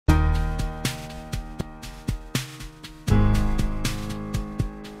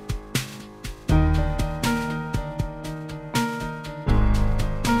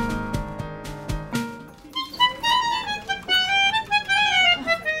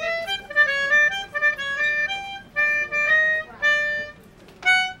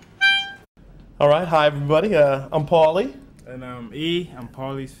All right, hi everybody. I'm Paulie, And I'm E. I'm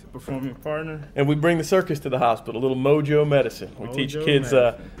Paulie's performing partner. and we bring the circus to the hospital. A little Mojo Medicine. We teach Mojo kids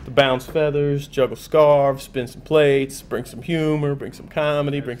Medicine. to bounce feathers, juggle scarves, spin some plates, bring some humor, bring some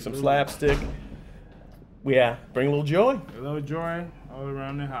comedy, bring some Absolutely. slapstick. Yeah, bring a little joy. A little joy all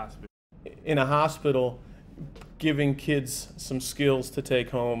around the hospital. In a hospital, giving kids some skills to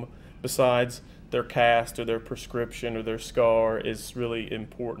take home besides their cast or their prescription or their scar is really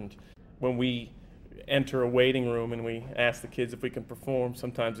important. When we enter a waiting room and we ask the kids if we can perform,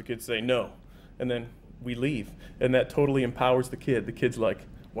 sometimes the kids say no, and then we leave, and that totally empowers the kid. The kid's like,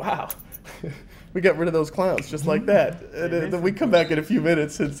 wow, we got rid of those clowns just like that. And then we come back in a few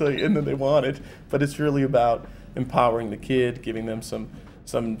minutes and say, and then they want it. But it's really about empowering the kid, giving them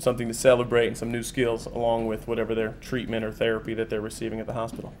something to celebrate and some new skills along with whatever their treatment or therapy that they're receiving at the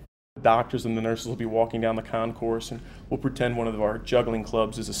hospital. The doctors and the nurses will be walking down the concourse, and we'll pretend one of our juggling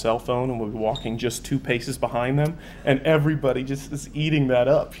clubs is a cell phone, and we'll be walking just 2 paces behind them, and everybody just is eating that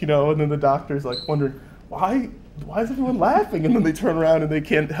up, and then the doctor's like wondering, why is everyone laughing? And then they turn around and they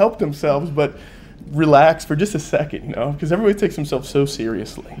can't help themselves but relax for just a second, because everybody takes themselves so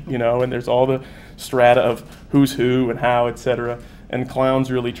seriously, and there's all the strata of who's who and how, etc. And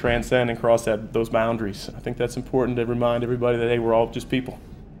clowns really transcend and cross those boundaries. I think that's important to remind everybody that, hey, we're all just people.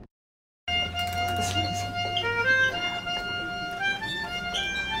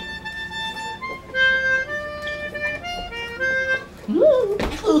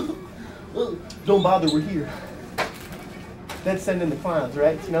 Don't bother, we're here. That's sending the clowns,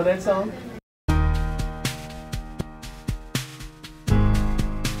 right? You know that song?